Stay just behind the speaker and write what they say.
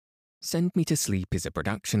Send Me to Sleep is a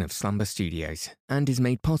production of Slumber Studios and is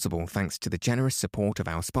made possible thanks to the generous support of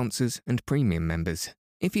our sponsors and premium members.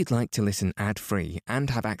 If you'd like to listen ad-free and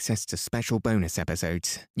have access to special bonus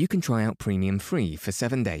episodes, you can try out Premium free for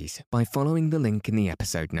 7 days by following the link in the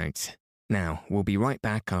episode notes. Now, we'll be right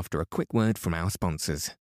back after a quick word from our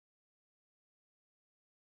sponsors.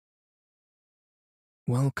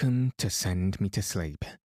 Welcome to Send Me to Sleep,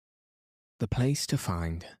 the place to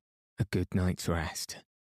find a good night's rest.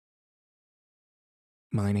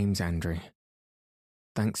 My name's Andrew.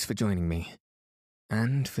 Thanks for joining me,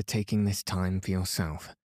 and for taking this time for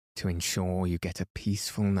yourself to ensure you get a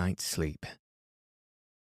peaceful night's sleep.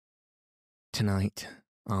 Tonight,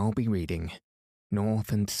 I'll be reading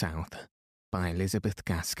North and South by Elizabeth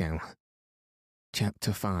Gaskell,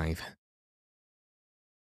 Chapter 5.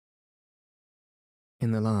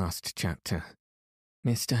 In the last chapter,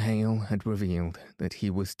 Mr. Hale had revealed that he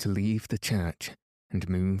was to leave the church and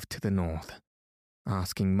move to the north,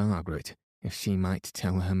 asking Margaret if she might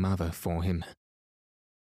tell her mother for him.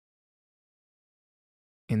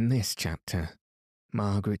 In this chapter,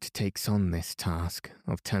 Margaret takes on this task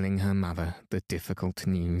of telling her mother the difficult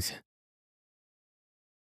news.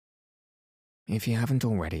 If you haven't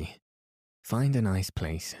already, find a nice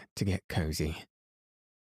place to get cozy.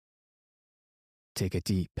 Take a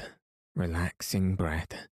deep, relaxing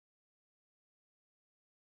breath,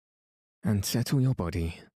 and settle your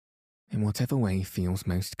body in whatever way feels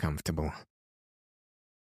most comfortable.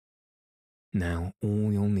 Now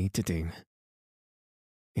all you'll need to do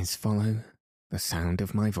is follow the sound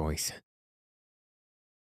of my voice.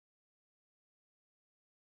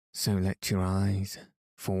 So let your eyes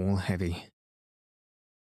fall heavy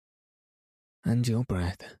and your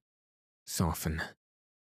breath soften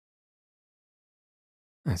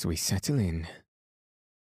as we settle in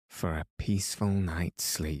for a peaceful night's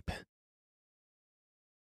sleep.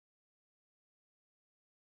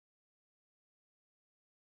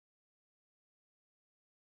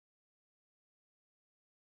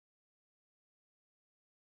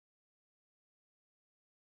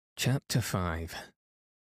 Chapter 5.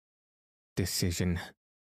 Decision.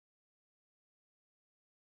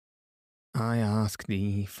 I ask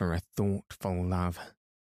thee for a thoughtful love,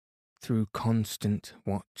 through constant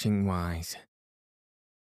watching wise,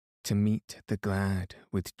 to meet the glad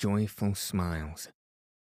with joyful smiles,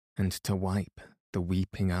 and to wipe the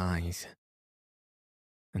weeping eyes,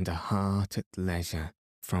 and a heart at leisure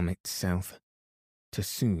from itself to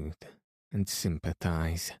soothe and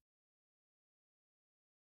sympathize.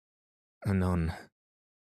 Anon.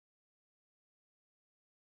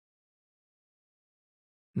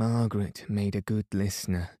 Margaret made a good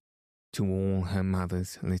listener to all her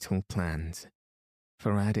mother's little plans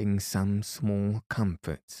for adding some small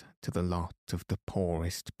comforts to the lot of the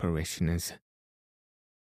poorest parishioners.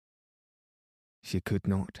 She could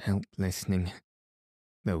not help listening,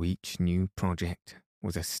 though each new project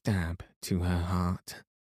was a stab to her heart.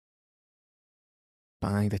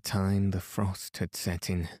 By the time the frost had set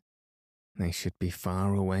in, they should be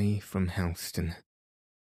far away from Helston.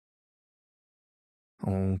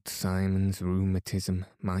 Old Simon's rheumatism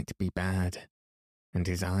might be bad, and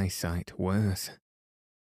his eyesight worse.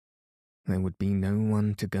 There would be no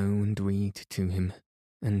one to go and read to him,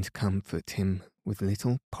 and comfort him with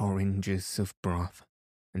little porringers of broth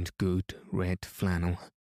and good red flannel.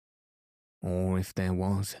 Or if there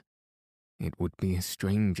was, it would be a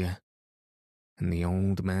stranger, and the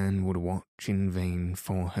old man would watch in vain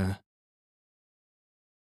for her.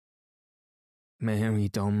 Mary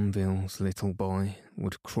Domville's little boy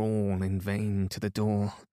would crawl in vain to the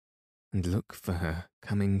door and look for her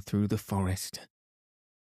coming through the forest.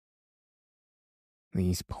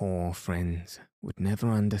 These poor friends would never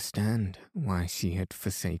understand why she had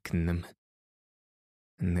forsaken them,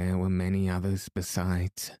 and there were many others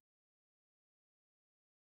besides.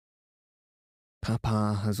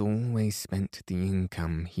 Papa has always spent the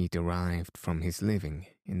income he derived from his living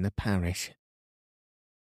in the parish.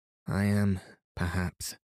 I am,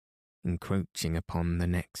 perhaps, encroaching upon the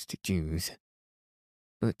next dues,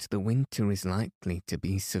 but the winter is likely to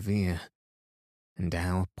be severe, and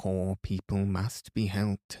our poor people must be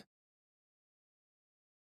helped.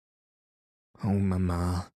 Oh,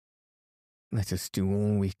 Mamma, let us do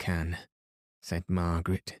all we can, said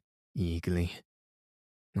Margaret eagerly,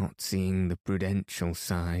 not seeing the prudential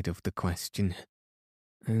side of the question,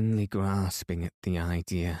 only grasping at the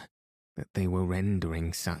idea that they were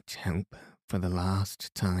rendering such help for the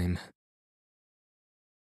last time.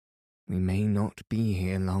 We may not be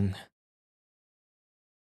here long.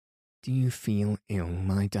 Do you feel ill,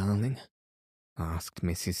 my darling? Asked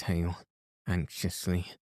Mrs. Hale, anxiously.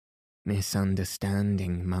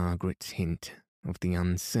 misunderstanding Margaret's hint of the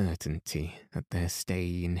uncertainty at their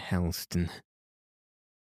stay in Helston.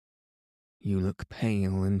 "You look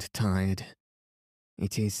pale and tired.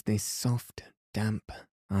 It is this soft, damp,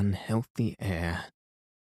 unhealthy air."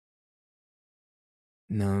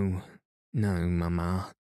 "No, no,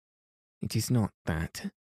 Mamma. It is not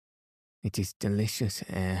that. It is delicious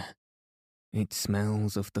air. It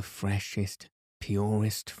smells of the freshest,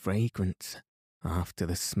 purest fragrance after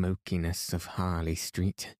the smokiness of Harley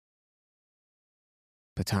Street.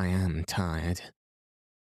 But I am tired.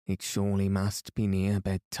 It surely must be near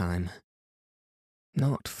bedtime.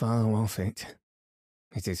 Not far off it.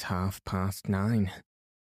 It is 9:30.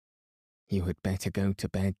 You had better go to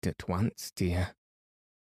bed at once, dear.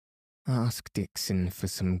 Ask Dixon for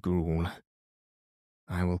some gruel.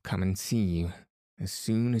 I will come and see you as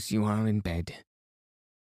soon as you are in bed.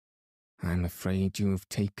 I'm afraid you have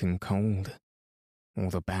taken cold, or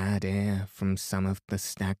the bad air from some of the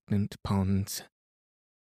stagnant ponds."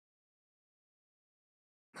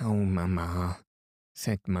 "Oh, Mamma,"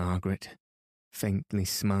 said Margaret, faintly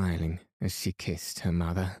smiling as she kissed her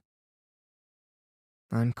mother.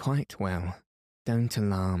 "I'm quite well. Don't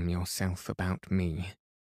alarm yourself about me.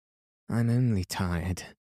 I'm only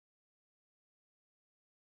tired."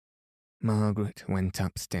 Margaret went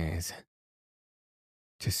upstairs.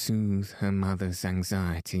 To soothe her mother's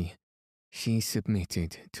anxiety, she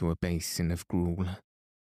submitted to a basin of gruel.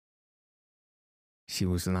 She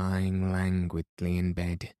was lying languidly in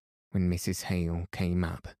bed when Mrs. Hale came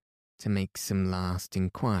up to make some last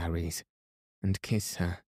inquiries and kiss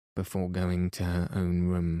her before going to her own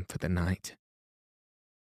room for the night.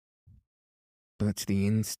 But the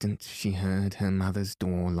instant she heard her mother's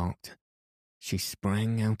door locked, she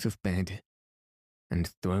sprang out of bed, and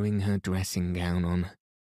throwing her dressing gown on,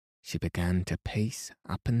 she began to pace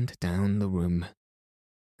up and down the room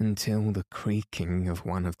until the creaking of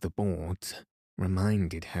one of the boards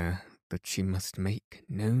reminded her that she must make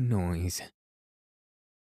no noise.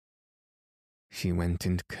 She went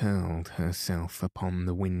and curled herself upon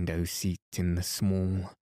the window seat in the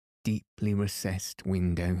small, deeply recessed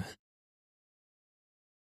window.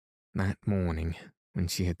 That morning, when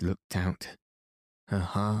she had looked out, her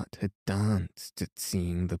heart had danced at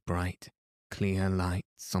seeing the bright, clear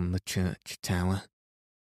lights on the church tower,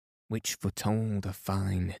 which foretold a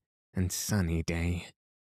fine and sunny day.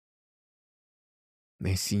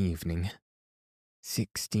 This evening,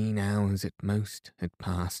 16 hours at most had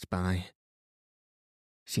passed by.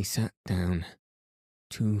 She sat down,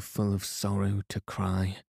 too full of sorrow to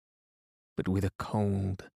cry, but with a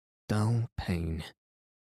cold, dull pain,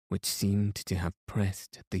 which seemed to have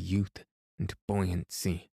pressed the youth and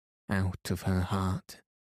buoyancy out of her heart,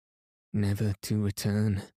 never to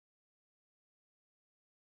return.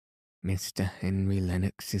 Mr. Henry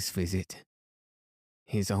Lennox's visit,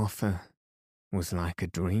 his offer, was like a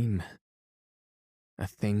dream, a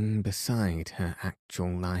thing beside her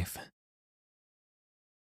actual life.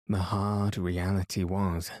 The hard reality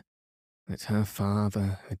was that her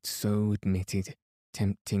father had so admitted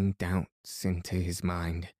tempting doubts into his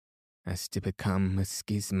mind as to become a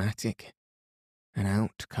schismatic, an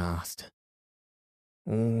outcast.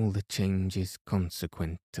 All the changes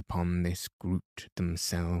consequent upon this grouped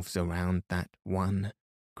themselves around that one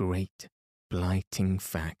great blighting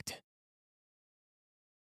fact.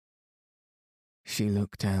 She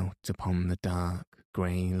looked out upon the dark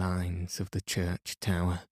grey lines of the church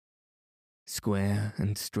tower, square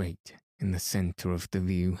and straight in the centre of the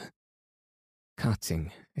view,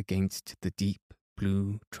 cutting against the deep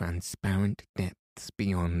blue transparent depths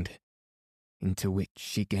beyond, into which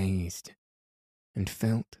she gazed, and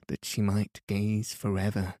felt that she might gaze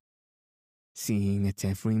forever, seeing at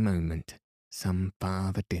every moment some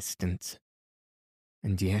farther distance,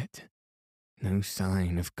 and yet no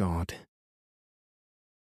sign of God.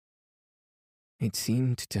 It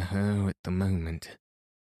seemed to her at the moment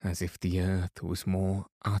as if the earth was more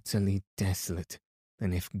utterly desolate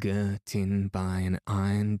than if girt in by an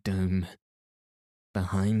iron dome,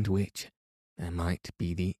 behind which there might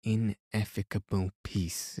be the ineffaceable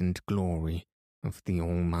peace and glory of the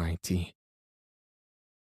Almighty.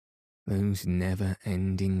 Those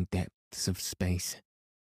never-ending depths of space,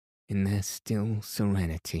 in their still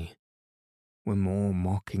serenity, were more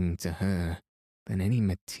mocking to her than any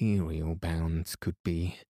material bounds could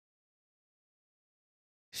be.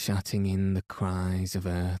 Shutting in the cries of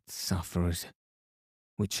earth's sufferers,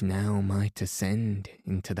 which now might ascend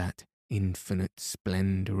into that infinite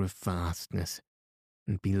splendour of vastness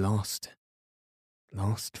and be lost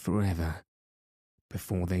forever,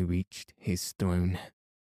 before they reached his throne.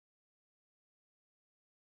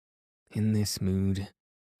 In this mood,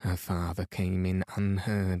 her father came in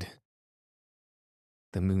unheard.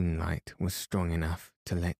 The moonlight was strong enough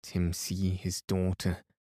to let him see his daughter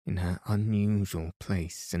in her unusual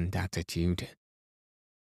place and attitude.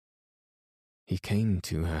 He came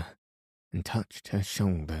to her and touched her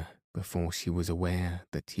shoulder before she was aware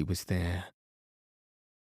that he was there.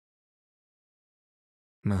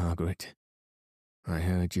 "Margaret, I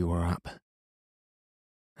heard you were up.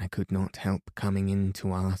 I could not help coming in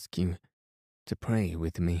to ask you to pray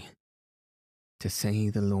with me, to say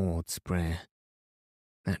the Lord's Prayer.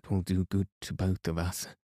 That will do good to both of us."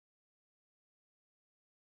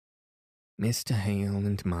 Mr. Hale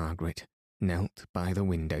and Margaret knelt by the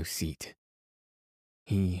window seat.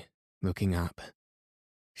 He, looking up,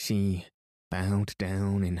 she, bowed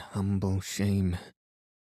down in humble shame.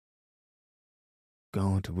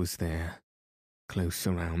 God was there, close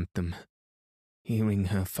around them, hearing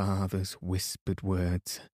her father's whispered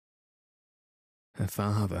words. Her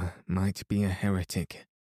father might be a heretic,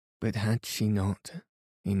 but had she not,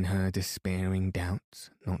 in her despairing doubts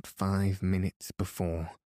not 5 minutes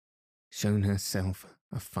before, shown herself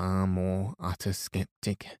a far more utter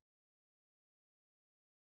skeptic?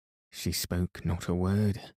 She spoke not a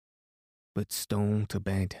word, but stole to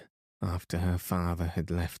bed after her father had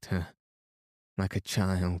left her, like a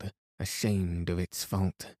child ashamed of its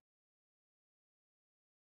fault.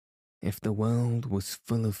 If the world was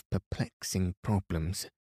full of perplexing problems,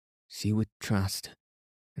 she would trust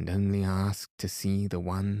and only ask to see the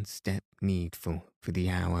one step needful for the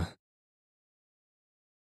hour.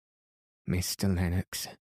 Mr. Lennox,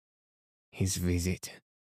 his visit,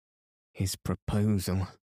 his proposal,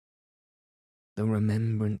 the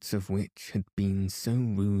remembrance of which had been so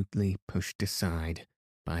rudely pushed aside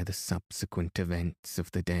by the subsequent events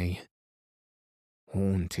of the day,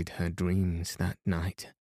 haunted her dreams that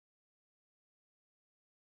night.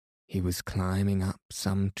 He was climbing up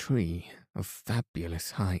some tree of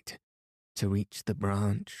fabulous height to reach the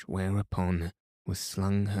branch whereupon was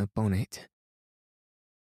slung her bonnet.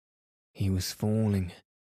 He was falling,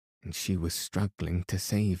 and she was struggling to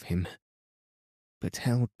save him, but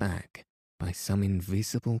held back by some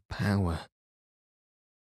invisible power.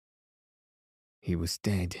 He was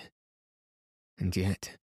dead, and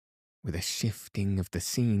yet, with a shifting of the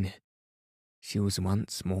scene, she was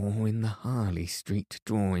once more in the Harley Street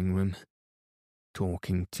drawing-room,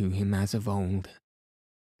 talking to him as of old,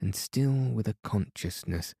 and still with a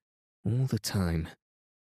consciousness all the time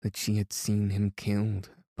that she had seen him killed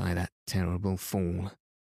by that terrible fall.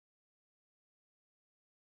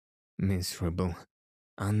 Miserable,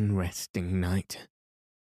 unresting night.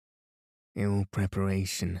 Ill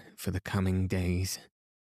preparation for the coming days.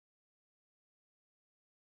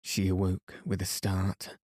 She awoke with a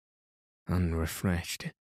start,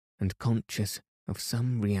 unrefreshed and conscious of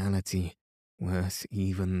some reality worse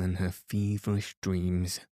even than her feverish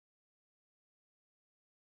dreams.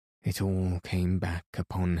 It all came back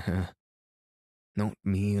upon her, not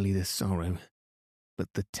merely the sorrow,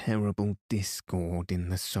 but the terrible discord in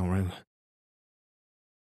the sorrow.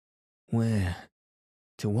 Where,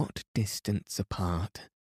 to what distance apart,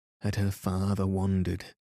 had her father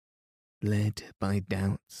wandered, led by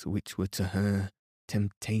doubts which were to her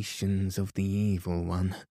temptations of the evil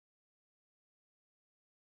one?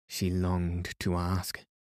 She longed to ask,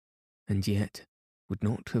 and yet would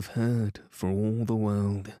not have heard for all the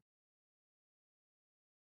world.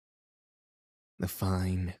 The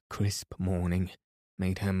fine, crisp morning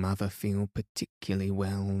made her mother feel particularly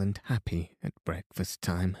well and happy at breakfast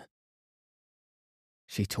time.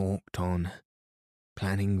 She talked on,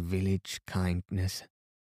 planning village kindness,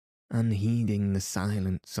 unheeding the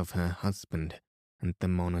silence of her husband and the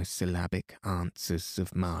monosyllabic answers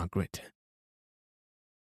of Margaret.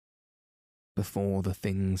 Before the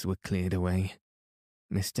things were cleared away,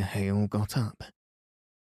 Mr. Hale got up.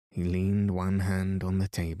 He leaned one hand on the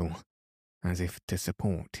table, as if to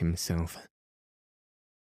support himself.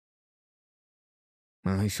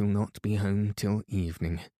 "I shall not be home till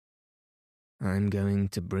evening. I'm going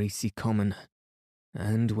to Bracy Common,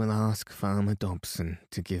 and will ask Farmer Dobson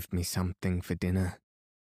to give me something for dinner.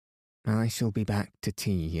 I shall be back to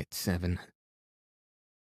tea at 7.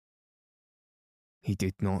 He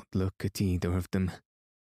did not look at either of them,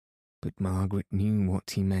 but Margaret knew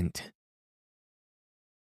what he meant.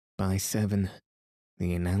 By 7,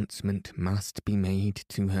 the announcement must be made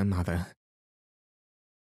to her mother.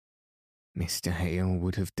 Mr. Hale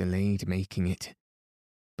would have delayed making it,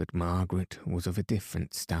 but Margaret was of a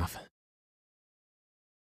different stuff.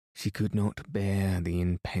 She could not bear the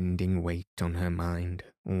impending weight on her mind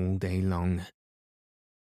all day long.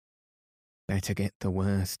 Better get the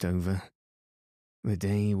worst over, The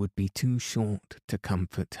day would be too short to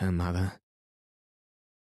comfort her mother.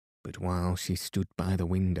 But while she stood by the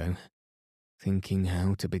window, thinking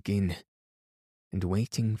how to begin, and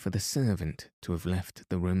waiting for the servant to have left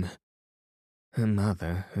the room, her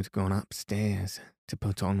mother had gone upstairs to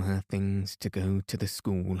put on her things to go to the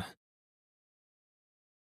school.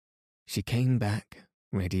 She came back,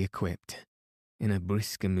 ready equipped, in a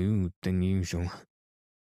brisker mood than usual.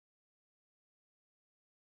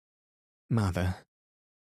 "Mother,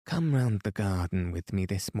 come round the garden with me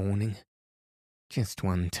this morning. Just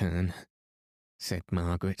one turn," said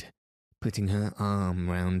Margaret, putting her arm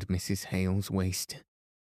round Mrs. Hale's waist.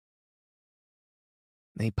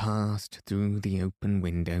 They passed through the open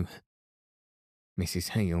window. Mrs.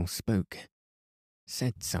 Hale spoke,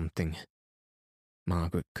 said something.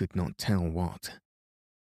 Margaret could not tell what.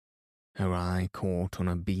 Her eye caught on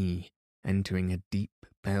a bee entering a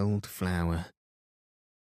deep-belled flower.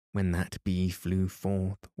 When that bee flew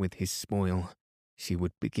forth with his spoil, she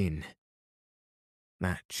would begin.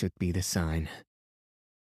 That should be the sign.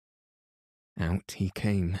 Out he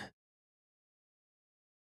came.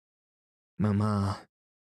 "Mamma,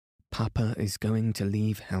 Papa is going to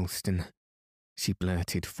leave Helston," she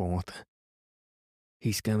blurted forth.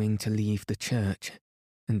 "He's going to leave the church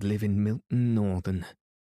and live in Milton Northern."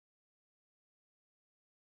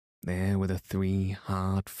 There were the 3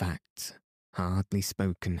 hard facts, hardly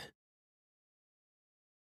spoken.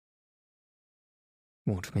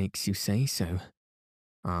 "What makes you say so?"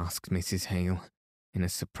 asked Mrs. Hale, in a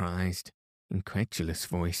surprised, incredulous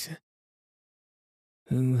voice.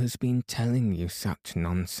 "Who has been telling you such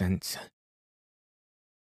nonsense?"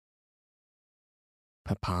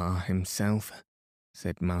 "Papa himself,"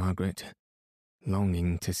 said Margaret,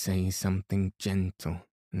 longing to say something gentle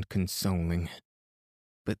and consoling,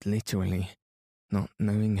 but literally not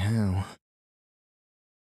knowing how.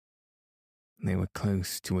 They were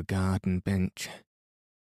close to a garden bench.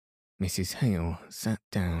 Mrs. Hale sat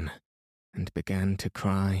down and began to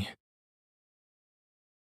cry.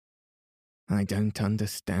 "I don't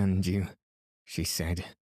understand you," she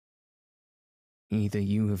said. "Either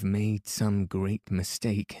you have made some great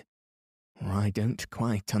mistake, or I don't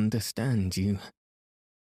quite understand you."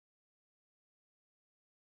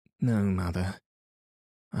 "No, Mother,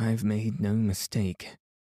 I've made no mistake.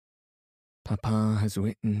 Papa has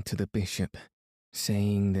written to the bishop,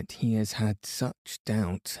 saying that he has had such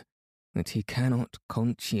doubts that he cannot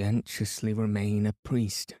conscientiously remain a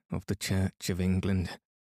priest of the Church of England,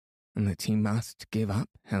 and that he must give up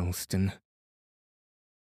Helston.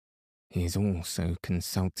 He has also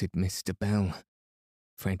consulted Mr. Bell,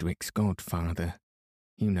 Frederick's godfather,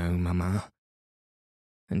 you know, Mamma,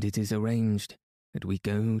 and it is arranged that we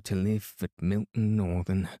go to live at Milton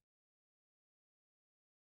Northern."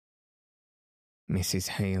 Mrs.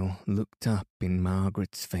 Hale looked up in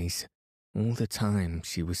Margaret's face all the time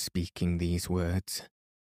she was speaking these words.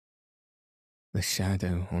 The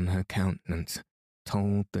shadow on her countenance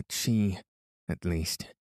told that she, at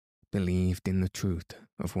least, believed in the truth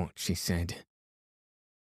of what she said.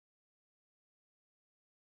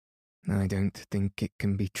 "I don't think it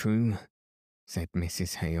can be true," said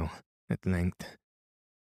Mrs. Hale at length.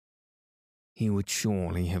 "He would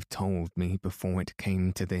surely have told me before it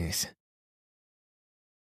came to this."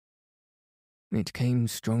 It came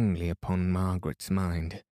strongly upon Margaret's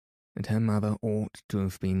mind that her mother ought to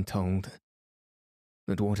have been told,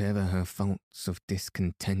 that whatever her faults of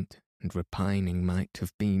discontent and repining might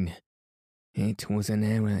have been, it was an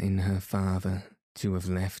error in her father to have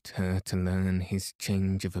left her to learn his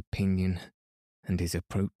change of opinion and his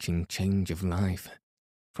approaching change of life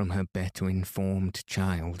from her better informed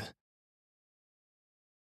child.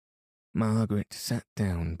 Margaret sat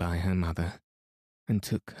down by her mother and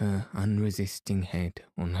took her unresisting head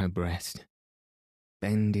on her breast,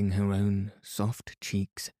 bending her own soft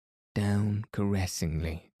cheeks down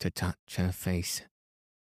caressingly to touch her face.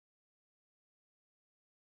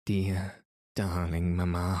 "Dear, darling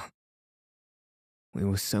Mamma, we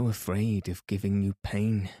were so afraid of giving you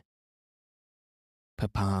pain.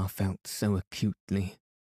 Papa felt so acutely.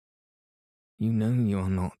 You know you are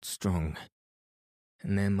not strong,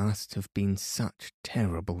 and there must have been such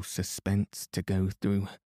terrible suspense to go through."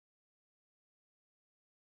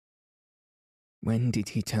 "When did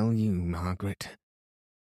he tell you, Margaret?"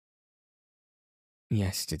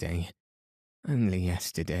 "Yesterday, only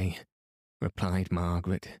yesterday," replied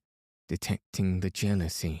Margaret, detecting the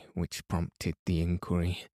jealousy which prompted the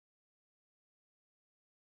inquiry.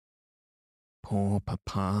 Poor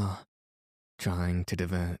Papa, trying to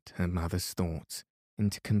divert her mother's thoughts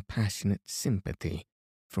into compassionate sympathy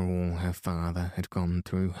for all her father had gone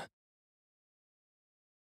through.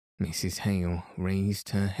 Mrs. Hale raised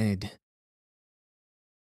her head.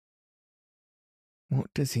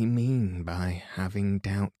 "What does he mean by having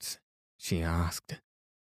doubts?" she asked.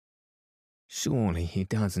 "Surely he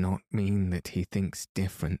does not mean that he thinks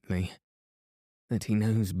differently, that he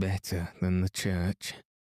knows better than the Church?"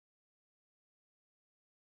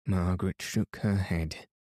 Margaret shook her head,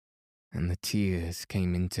 and the tears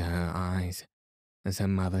came into her eyes as her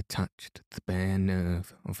mother touched the bare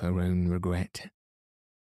nerve of her own regret.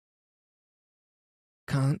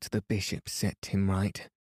 "Can't the bishop set him right?"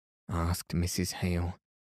 asked Mrs. Hale,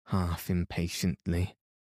 half impatiently.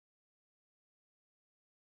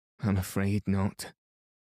 "I'm afraid not,"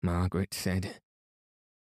 Margaret said.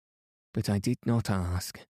 "But I did not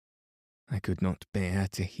ask. I could not bear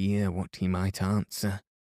to hear what he might answer.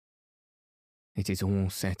 It is all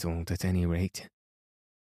settled at any rate.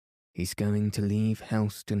 He's going to leave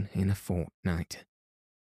Helston in a fortnight.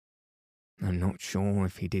 I'm not sure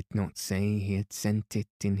if he did not say he had sent it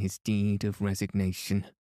in his deed of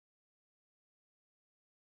resignation."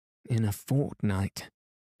 "In a fortnight!"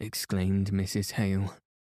 exclaimed Mrs. Hale.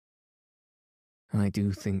 "I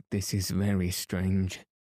do think this is very strange.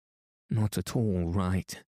 Not at all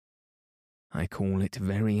right. I call it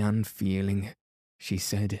very unfeeling," she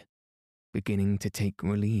said, beginning to take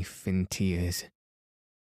relief in tears.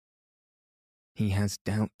 "He has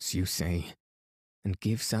doubts, you say, and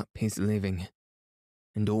gives up his living,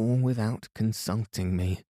 and all without consulting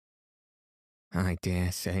me. I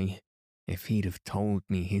dare say, if he'd have told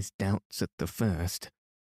me his doubts at the first,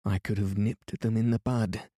 I could have nipped them in the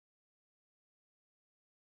bud."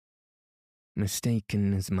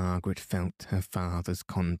 Mistaken as Margaret felt her father's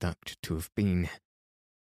conduct to have been,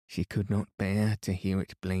 she could not bear to hear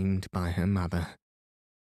it blamed by her mother.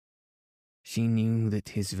 She knew that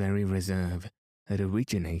his very reserve had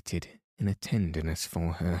originated in a tenderness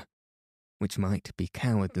for her, which might be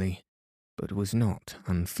cowardly, but was not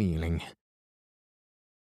unfeeling.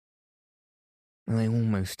 "I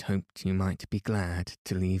almost hoped you might be glad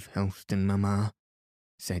to leave Helston, Mamma,"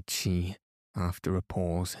 said she, after a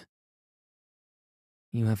pause.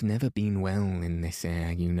 "You have never been well in this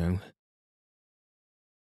air, you know."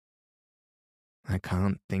 "I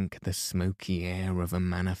can't think the smoky air of a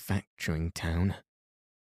manufacturing town,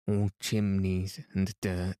 all chimneys and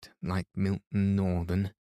dirt like Milton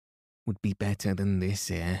Northern, would be better than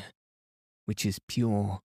this air, which is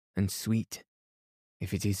pure and sweet,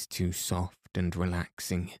 if it is too soft and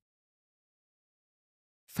relaxing.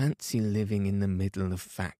 Fancy living in the middle of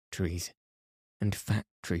factories and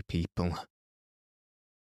factory people.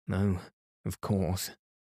 No, of course,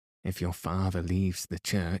 if your father leaves the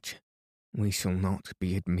Church, we shall not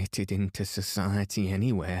be admitted into society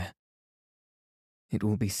anywhere. It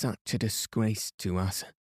will be such a disgrace to us.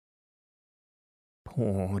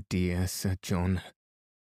 Poor dear Sir John.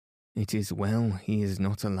 It is well he is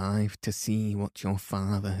not alive to see what your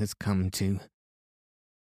father has come to.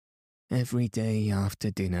 Every day after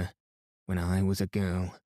dinner, when I was a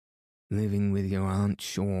girl, living with your Aunt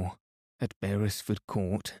Shaw at Beresford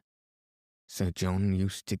Court, Sir John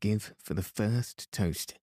used to give for the first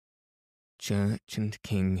toast, 'Church and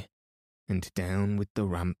King, and down with the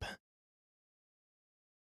Rump.'"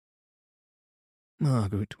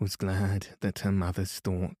 Margaret was glad that her mother's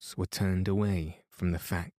thoughts were turned away from the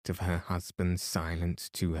fact of her husband's silence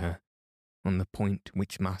to her on the point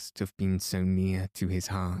which must have been so near to his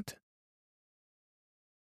heart.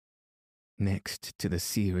 Next to the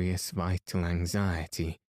serious vital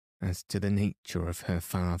anxiety as to the nature of her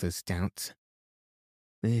father's doubts,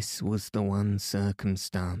 this was the one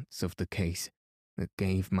circumstance of the case that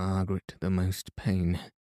gave Margaret the most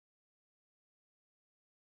pain.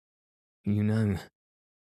 "You know,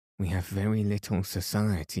 we have very little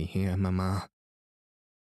society here, Mamma.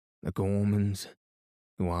 The Gormans,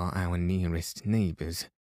 who are our nearest neighbours,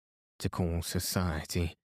 to call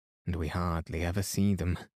society, and we hardly ever see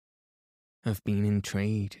them, have been in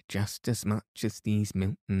trade just as much as these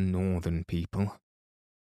Milton Northern people."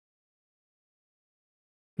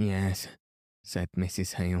 "Yes," said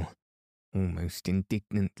Mrs. Hale, almost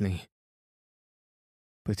indignantly.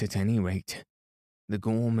 "But at any rate, the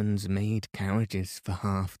Gormans made carriages for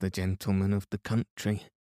half the gentlemen of the country,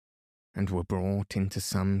 and were brought into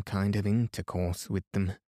some kind of intercourse with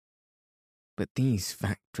them. But these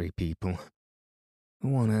factory people,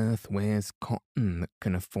 who on earth wears cotton that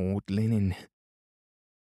can afford linen?"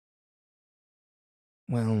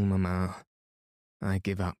 "Well, Mamma, I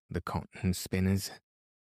give up the cotton spinners.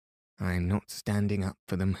 I'm not standing up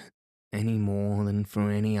for them any more than for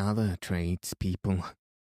any other tradespeople.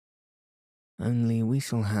 Only we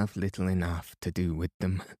shall have little enough to do with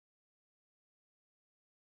them."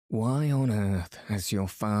 Why on earth has your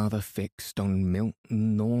father fixed on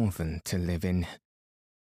Milton Northern to live in?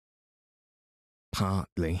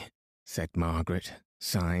 Partly, said Margaret,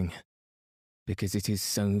 sighing, because it is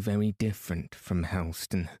so very different from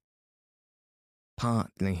Helston.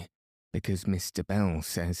 Partly because Mr. Bell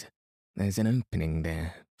says there's an opening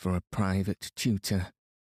there for a private tutor.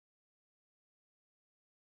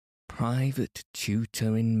 Private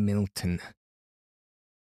tutor in Milton.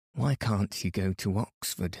 Why can't you go to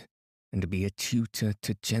Oxford and be a tutor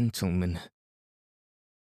to gentlemen?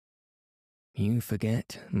 You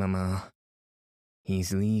forget, Mamma.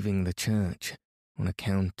 He's leaving the church on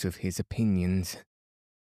account of his opinions.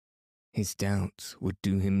 His doubts would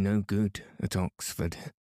do him no good at Oxford.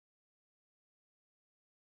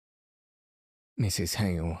 Mrs.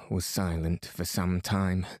 Hale was silent for some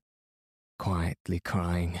time, quietly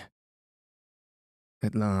crying.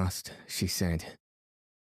 At last she said,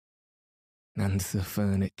 "And the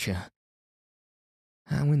furniture.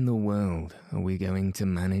 How in the world are we going to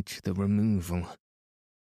manage the removal?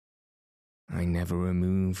 I never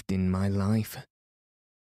removed in my life,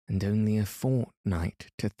 and only a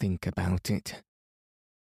fortnight to think about it."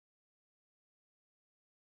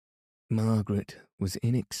 Margaret was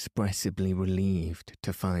inexpressibly relieved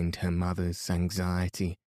to find her mother's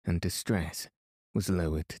anxiety and distress was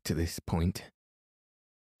lowered to this point,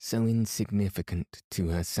 so insignificant to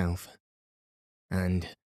herself,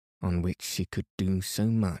 and on which she could do so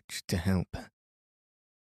much to help.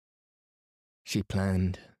 She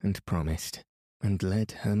planned and promised, and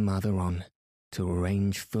led her mother on to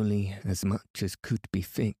arrange fully as much as could be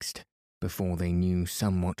fixed before they knew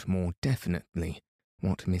somewhat more definitely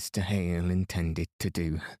what Mr. Hale intended to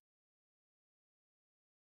do.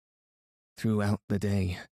 Throughout the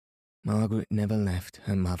day, Margaret never left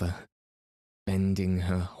her mother, bending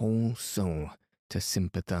her whole soul to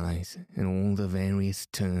sympathise in all the various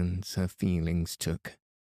turns her feelings took.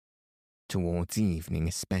 Towards evening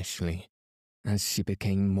especially, as she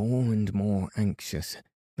became more and more anxious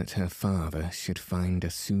that her father should find a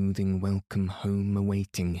soothing welcome home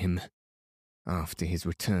awaiting him, after his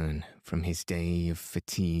return from his day of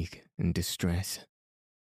fatigue and distress.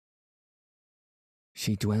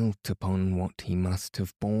 She dwelt upon what he must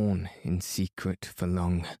have borne in secret for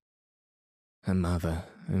long. Her mother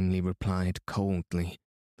only replied coldly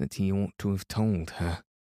that he ought to have told her,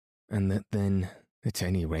 and that then, at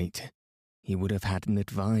any rate, he would have had an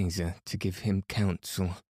adviser to give him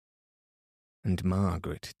counsel. And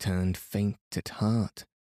Margaret turned faint at heart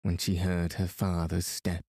when she heard her father's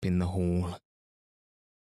step in the hall.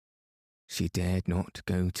 She dared not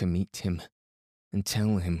go to meet him and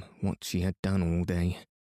tell him what she had done all day,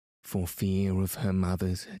 for fear of her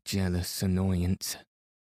mother's jealous annoyance.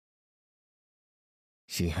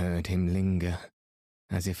 She heard him linger,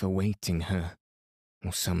 as if awaiting her,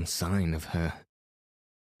 or some sign of her,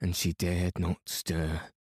 and she dared not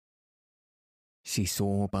stir. She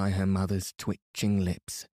saw by her mother's twitching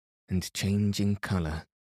lips and changing colour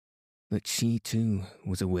that she too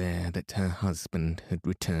was aware that her husband had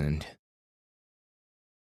returned.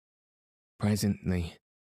 Presently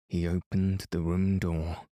he opened the room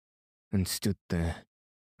door and stood there,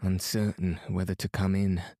 uncertain whether to come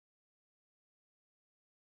in.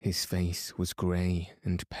 His face was grey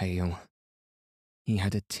and pale. He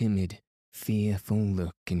had a timid, fearful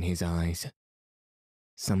look in his eyes,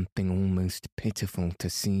 something almost pitiful to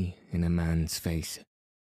see in a man's face.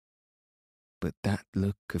 But that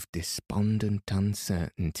look of despondent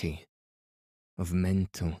uncertainty, of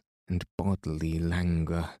mental and bodily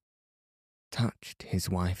languor, touched his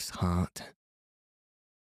wife's heart.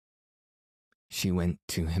 She went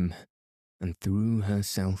to him and threw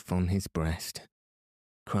herself on his breast,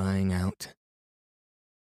 crying out,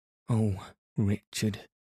 "Oh, Richard,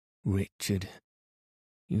 Richard,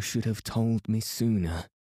 you should have told me sooner."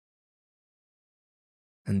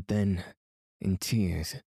 And then, in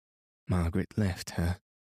tears, Margaret left her,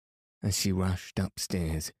 as she rushed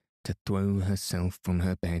upstairs to throw herself on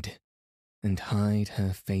her bed and hide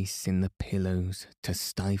her face in the pillows to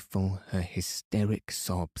stifle her hysteric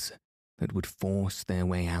sobs that would force their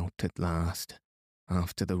way out at last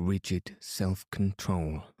after the rigid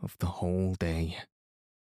self-control of the whole day.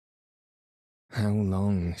 How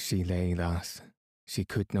long she lay thus, she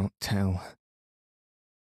could not tell.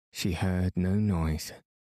 She heard no noise,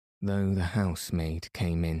 though the housemaid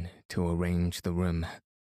came in to arrange the room.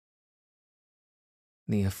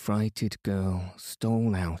 The affrighted girl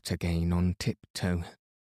stole out again on tiptoe,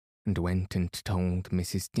 and went and told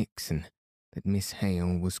Mrs. Dixon that Miss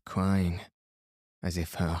Hale was crying, as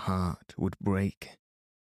if her heart would break.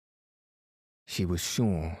 She was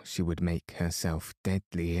sure she would make herself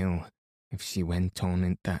deadly ill if she went on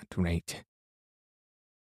at that rate.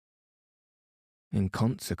 In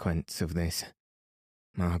consequence of this,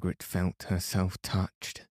 Margaret felt herself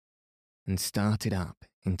touched, and started up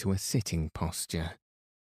into a sitting posture.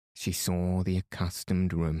 She saw the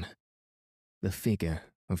accustomed room, the figure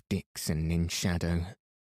of Dixon in shadow,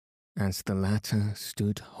 as the latter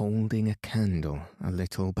stood holding a candle a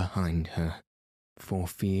little behind her, for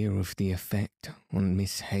fear of the effect on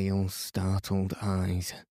Miss Hale's startled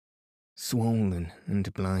eyes, swollen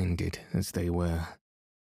and blinded as they were.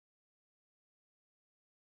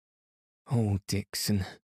 "Oh, Dixon,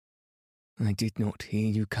 I did not hear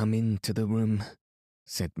you come into the room,"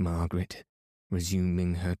 said Margaret,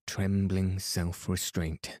 resuming her trembling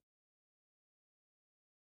self-restraint.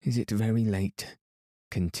 "Is it very late?"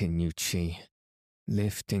 continued she,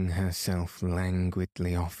 lifting herself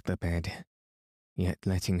languidly off the bed, yet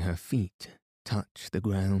letting her feet touch the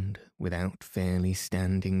ground without fairly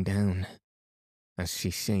standing down, as she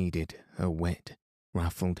shaded her wet,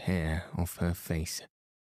 ruffled hair off her face,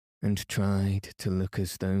 and tried to look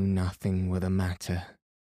as though nothing were the matter,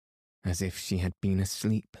 as if she had been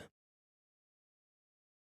asleep.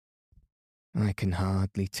 "I can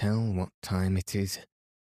hardly tell what time it is,"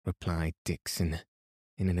 replied Dixon,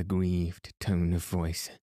 in an aggrieved tone of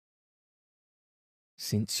voice.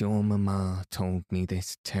 "Since your mamma told me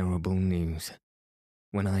this terrible news,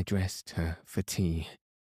 when I dressed her for tea,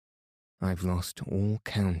 I've lost all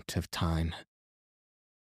count of time.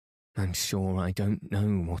 I'm sure I don't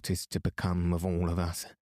know what is to become of all of us.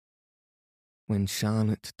 When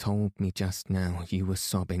Charlotte told me just now you were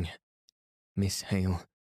sobbing, Miss Hale,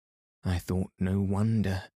 I thought no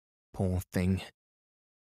wonder, poor thing.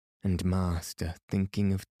 And Master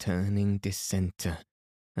thinking of turning dissenter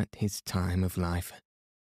at his time of life,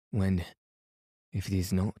 when, if it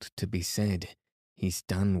is not to be said he's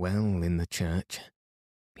done well in the church,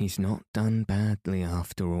 he's not done badly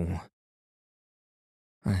after all.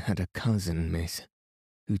 I had a cousin, miss,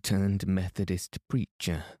 who turned Methodist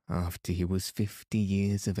preacher after he was 50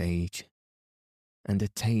 years of age, and a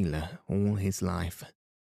tailor all his life.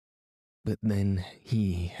 But then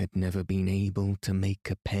he had never been able to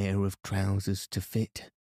make a pair of trousers to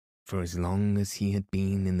fit for as long as he had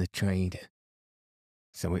been in the trade,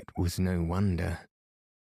 so it was no wonder.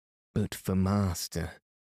 But for Master,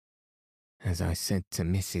 as I said to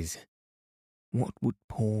Mrs., what would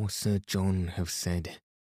poor Sir John have said?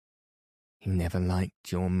 He never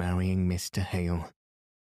liked your marrying Mr. Hale,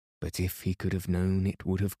 but if he could have known it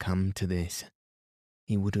would have come to this,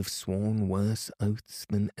 he would have sworn worse oaths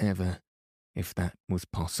than ever, if that was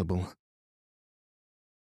possible.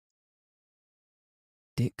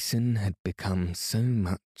 Dixon had become so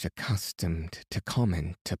much accustomed to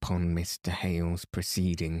comment upon Mr. Hale's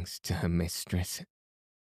proceedings to her mistress,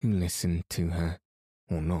 who listened to her,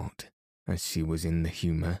 or not, as she was in the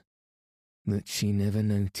humour, that she never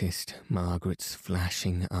noticed Margaret's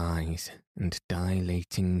flashing eyes and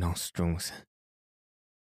dilating nostrils.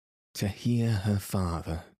 To hear her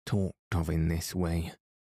father talked of in this way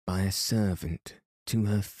by a servant to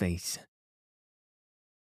her face.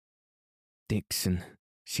 "Dixon,"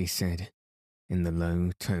 she said, in the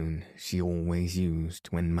low tone she always used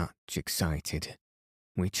when much excited,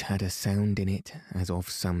 which had a sound in it as of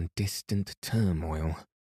some distant turmoil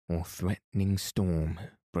or threatening storm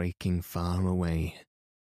breaking far away.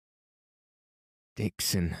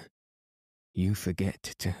 "Dixon, you forget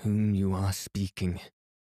to whom you are speaking."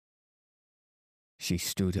 She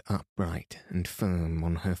stood upright and firm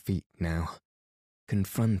on her feet now,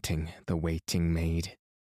 confronting the waiting maid,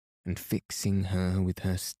 and fixing her with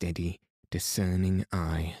her steady, discerning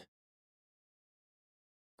eye.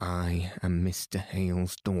 "I am Mr.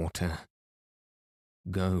 Hale's daughter.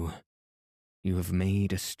 Go. You have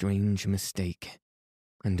made a strange mistake,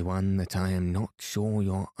 and one that I am not sure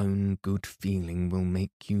your own good feeling will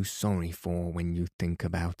make you sorry for when you think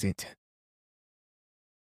about it."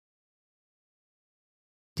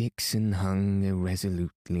 Dixon hung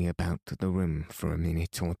irresolutely about the room for a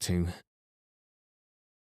minute or two.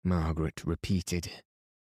 Margaret repeated,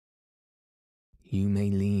 "You may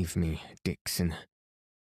leave me, Dixon.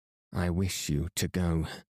 I wish you to go."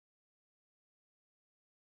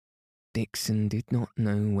 Dixon did not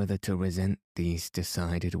know whether to resent these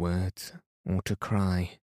decided words or to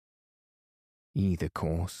cry. Either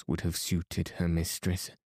course would have suited her mistress,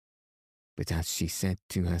 but as she said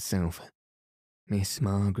to herself, Miss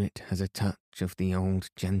Margaret has a touch of the old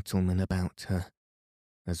gentleman about her,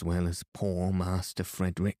 as well as poor Master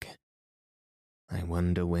Frederick. I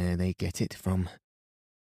wonder where they get it from.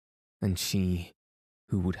 And she,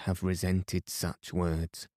 who would have resented such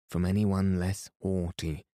words from anyone less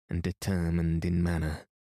haughty and determined in manner,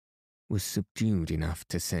 was subdued enough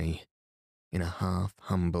to say, in a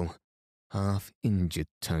half-humble, half-injured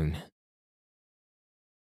tone,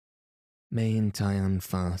 "Mayn't I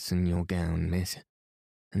unfasten your gown, miss,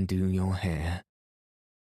 and do your hair?"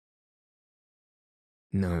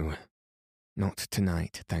 "No, not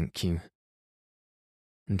tonight, thank you."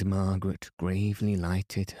 And Margaret gravely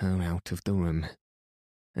lighted her out of the room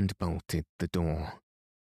and bolted the door.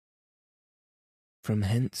 From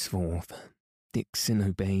henceforth, Dixon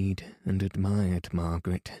obeyed and admired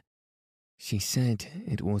Margaret. She said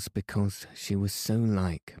it was because she was so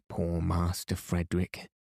like poor Master Frederick.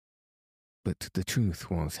 But the truth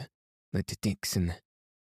was that Dixon,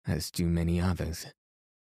 as do many others,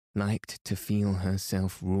 liked to feel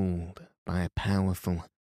herself ruled by a powerful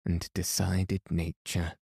and decided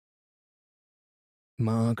nature.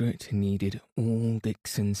 Margaret needed all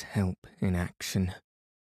Dixon's help in action,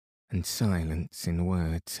 and silence in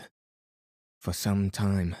words. For some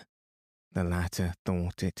time, the latter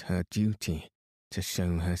thought it her duty to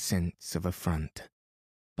show her sense of affront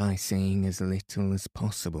by saying as little as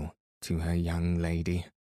possible to her young lady.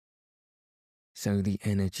 So the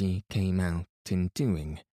energy came out in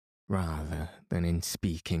doing rather than in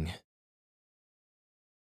speaking.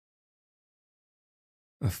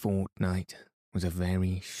 A fortnight was a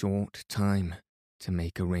very short time to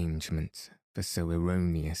make arrangements for so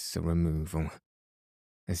erroneous a removal.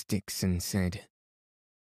 As Dixon said,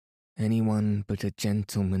 anyone but a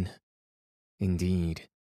gentleman, indeed,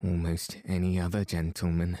 almost any other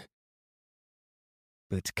gentleman.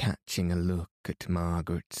 But catching a look at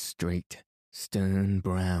Margaret's straight, stern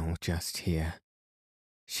brow just here,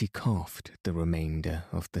 she coughed the remainder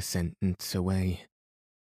of the sentence away,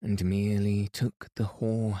 and merely took the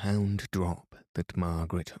horehound drop that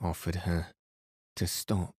Margaret offered her to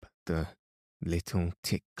stop the little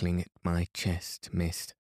tickling at my chest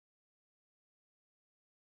mist.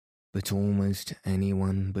 But almost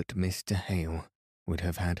anyone but Mr. Hale would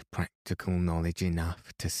have had practical knowledge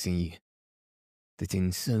enough to see that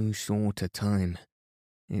in so short a time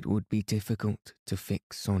it would be difficult to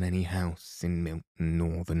fix on any house in Milton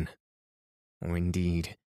Northern, or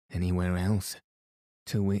indeed anywhere else,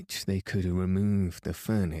 to which they could remove the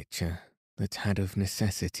furniture that had of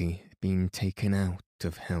necessity been taken out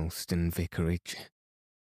of Helston Vicarage.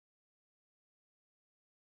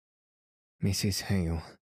 Mrs. Hale,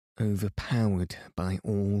 overpowered by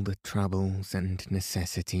all the troubles and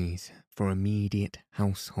necessities for immediate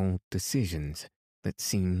household decisions that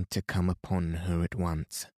seemed to come upon her at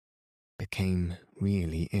once, became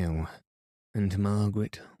really ill, and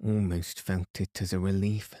Margaret almost felt it as a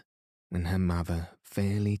relief when her mother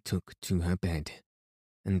fairly took to her bed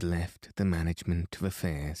and left the management of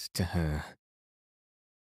affairs to her.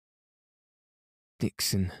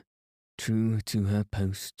 Dixon, true to her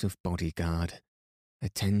post of bodyguard,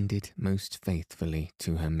 attended most faithfully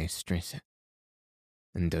to her mistress,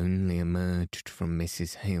 and only emerged from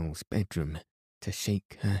Mrs. Hale's bedroom to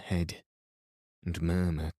shake her head and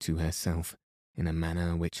murmur to herself in a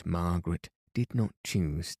manner which Margaret did not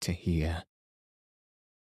choose to hear.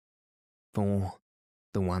 For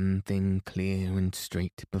the one thing clear and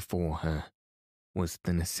straight before her was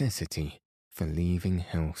the necessity for leaving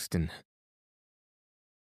Helston.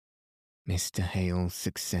 Mr. Hale's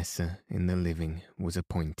successor in the living was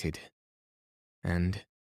appointed, and,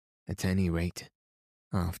 at any rate,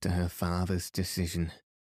 after her father's decision,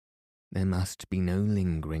 there must be no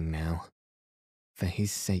lingering now, for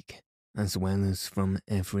his sake as well as from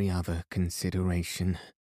every other consideration.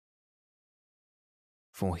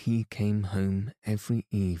 For he came home every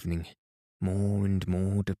evening more and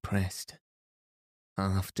more depressed,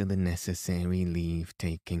 after the necessary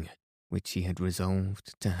leave-taking which he had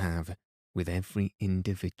resolved to have with every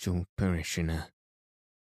individual parishioner.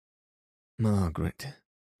 Margaret,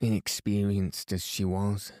 inexperienced as she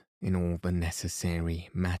was in all the necessary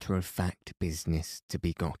matter-of-fact business to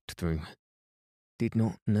be got through, did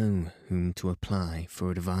not know whom to apply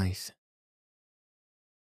for advice.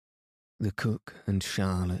 The cook and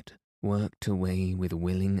Charlotte worked away with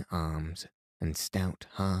willing arms and stout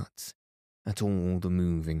hearts at all the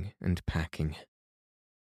moving and packing.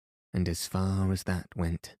 And as far as that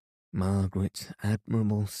went, Margaret's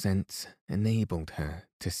admirable sense enabled her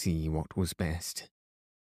to see what was best,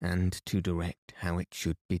 and to direct how it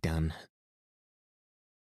should be done.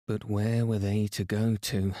 But where were they to go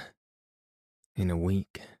to? In a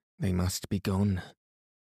week they must be gone,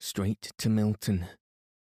 straight to Milton,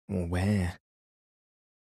 or where?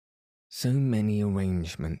 So many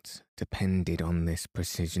arrangements depended on this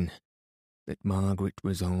precision that Margaret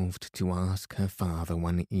resolved to ask her father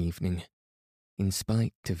one evening, in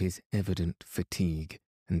spite of his evident fatigue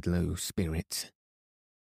and low spirits.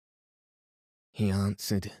 he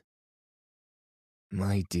answered,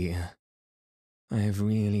 "My dear, I have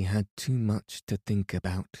really had too much to think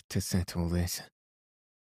about to settle this.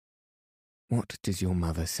 What does your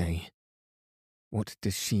mother say? What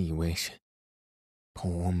does she wish?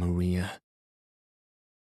 Poor Maria."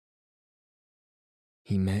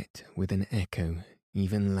 He met with an echo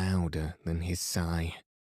even louder than his sigh.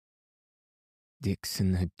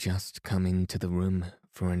 Dixon had just come into the room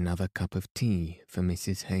for another cup of tea for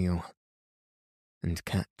Mrs. Hale, and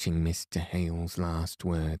catching Mr. Hale's last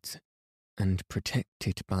words, and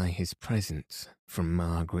protected by his presence from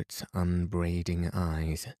Margaret's unbraiding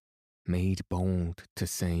eyes, made bold to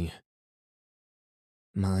say,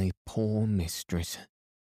 "My poor mistress.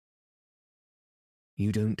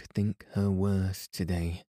 You don't think her worse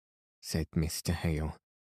today?" said Mr. Hale,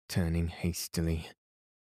 turning hastily.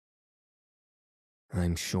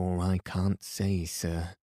 "I'm sure I can't say,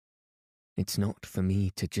 sir. It's not for me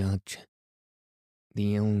to judge.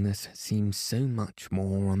 The illness seems so much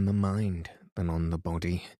more on the mind than on the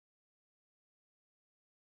body."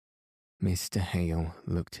 Mr. Hale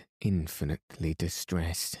looked infinitely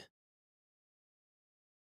distressed.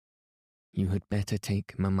 "You had better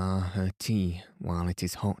take Mamma her tea while it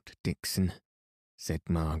is hot, Dixon," said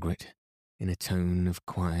Margaret, in a tone of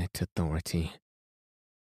quiet authority.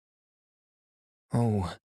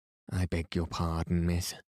 "Oh, I beg your pardon,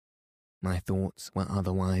 miss. My thoughts were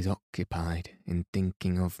otherwise occupied in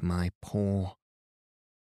thinking of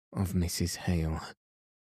of Mrs. Hale."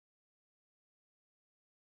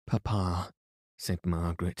 "Papa," said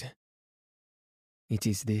Margaret, "it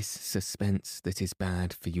is this suspense that is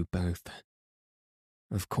bad for you both.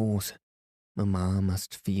 Of course, Mamma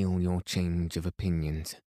must feel your change of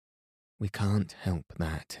opinions. We can't help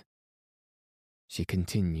that," she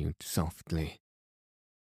continued softly.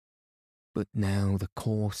 "But now the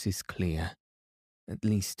course is clear, at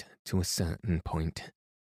least to a certain point.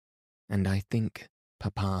 And I think,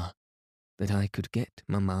 Papa, that I could get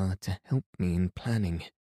Mamma to help me in planning,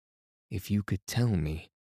 if you could tell me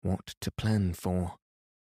what to plan for.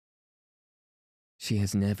 She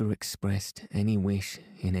has never expressed any wish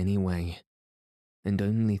in any way, and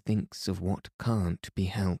only thinks of what can't be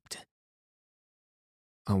helped.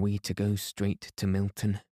 Are we to go straight to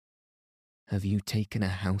Milton? Have you taken a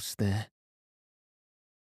house there?"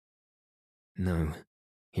 "No,"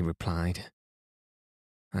 he replied.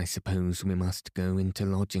 "I suppose we must go into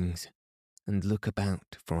lodgings and look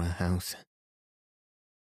about for a house,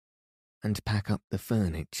 and pack up the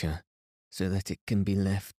furniture so that it can be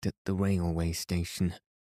left at the railway station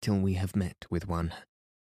till we have met with one."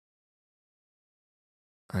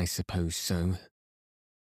 "I suppose so.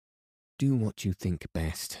 Do what you think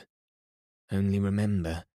best. Only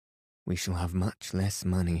remember, we shall have much less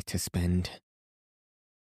money to spend."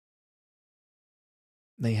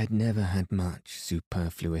 They had never had much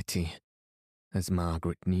superfluity, as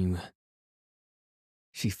Margaret knew.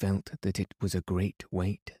 She felt that it was a great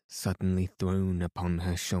weight suddenly thrown upon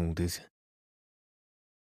her shoulders.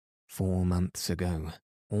 4 months ago,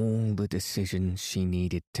 all the decisions she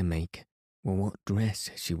needed to make were what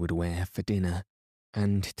dress she would wear for dinner,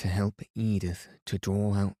 and to help Edith to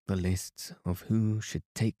draw out the lists of who should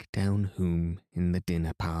take down whom in the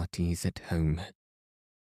dinner parties at home.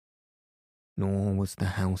 Nor was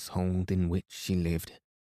the household in which she lived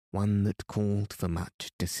one that called for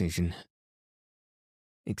much decision.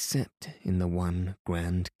 Except in the one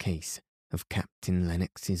grand case of Captain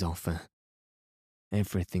Lennox's offer,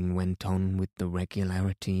 everything went on with the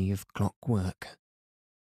regularity of clockwork.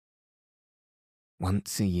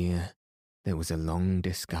 Once a year, there was a long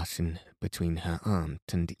discussion between her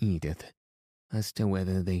aunt and Edith as to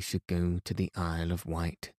whether they should go to the Isle of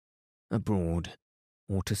Wight, abroad,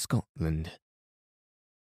 or to Scotland.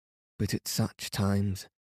 But at such times,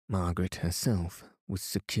 Margaret herself was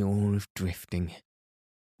secure of drifting,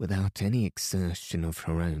 without any exertion of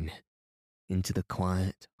her own, into the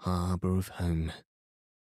quiet harbour of home.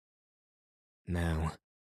 Now,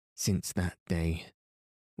 since that day,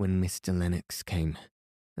 when Mr. Lennox came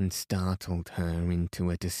and startled her into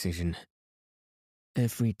a decision,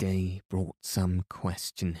 every day brought some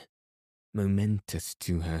question, momentous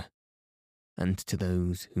to her, and to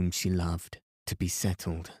those whom she loved, to be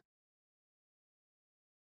settled.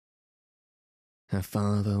 Her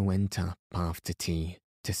father went up after tea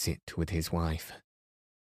to sit with his wife.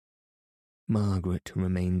 Margaret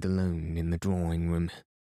remained alone in the drawing-room.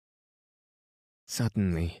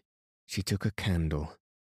 Suddenly, she took a candle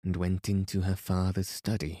and went into her father's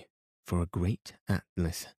study for a great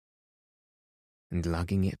atlas, and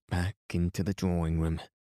lugging it back into the drawing-room,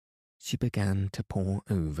 she began to pore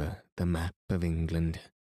over the map of England.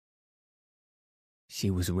 She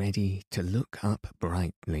was ready to look up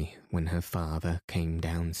brightly when her father came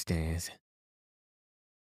downstairs.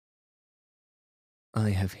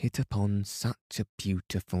 I have hit upon such a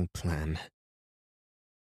beautiful plan.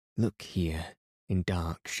 Look here, in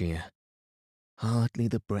Darkshire, hardly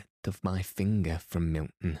the breadth of my finger from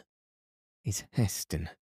Milton, is Heston,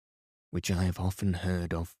 which I have often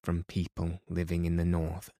heard of from people living in the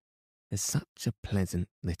north as such a pleasant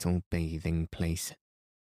little bathing place.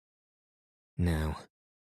 Now,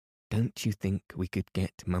 don't you think we could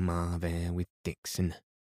get Mamma there with Dixon,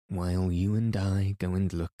 while you and I go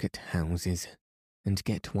and look at houses, and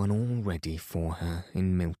get one all ready for her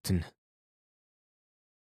in Milton?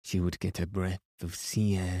 She would get a breath of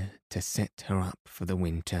sea air to set her up for the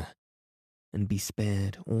winter, and be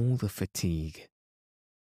spared all the fatigue,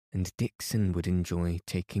 and Dixon would enjoy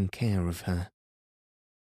taking care of her.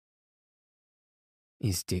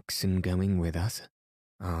 Is Dixon going with us?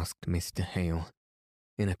 Asked Mr. Hale,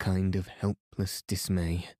 in a kind of helpless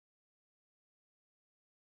dismay.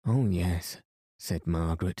 Oh, yes, said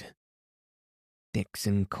Margaret.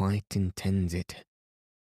 Dixon quite intends it,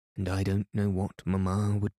 and I don't know what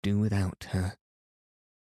Mamma would do without her.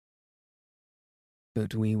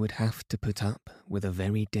 But we would have to put up with a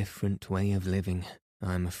very different way of living,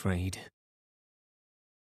 I'm afraid.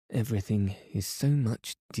 Everything is so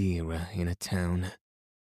much dearer in a town.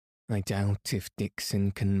 I doubt if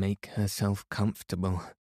Dixon can make herself comfortable.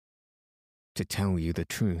 To tell you the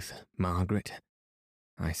truth, Margaret,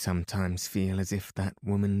 I sometimes feel as if that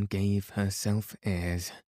woman gave herself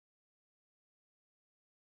airs.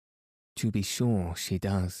 To be sure she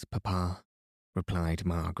does, Papa, replied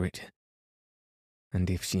Margaret. And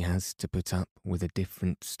if she has to put up with a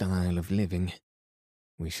different style of living,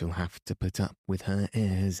 we shall have to put up with her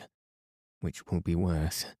airs, which will be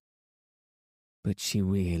worse. But she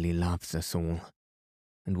really loves us all,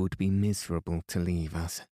 and would be miserable to leave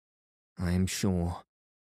us, I am sure,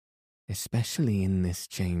 especially in this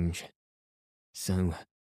change. So,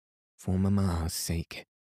 for Mamma's sake,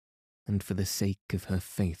 and for the sake of her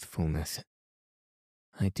faithfulness,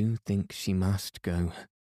 I do think she must go.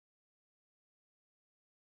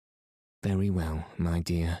 Very well, my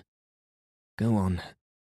dear. Go on.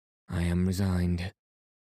 I am resigned.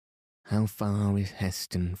 How far is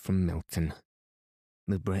Heston from Milton?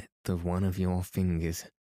 The breadth of one of your fingers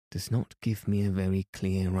does not give me a very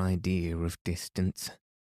clear idea of distance.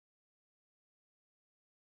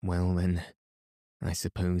 Well then, I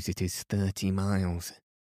suppose it is 30 miles.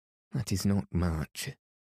 That is not much.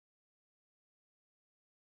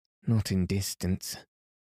 Not in distance,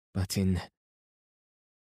 but in...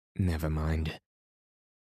 Never mind.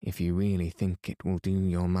 If you really think it will do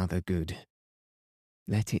your mother good,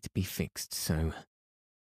 let it be fixed so.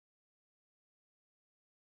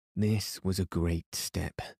 This was a great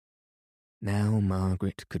step. Now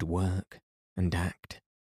Margaret could work and act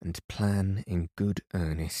and plan in good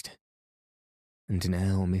earnest. And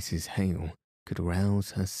now Mrs. Hale could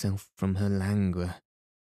rouse herself from her languor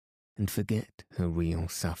and forget her real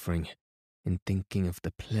suffering in thinking of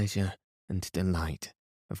the pleasure and delight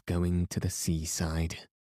of going to the seaside.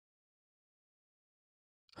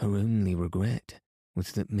 Her only regret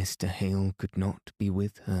was that Mr. Hale could not be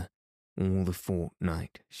with her all the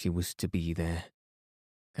fortnight she was to be there,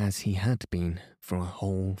 as he had been for a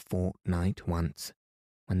whole fortnight once,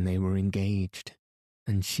 when they were engaged,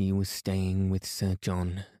 and she was staying with Sir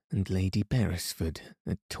John and Lady Beresford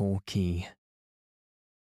at Torquay.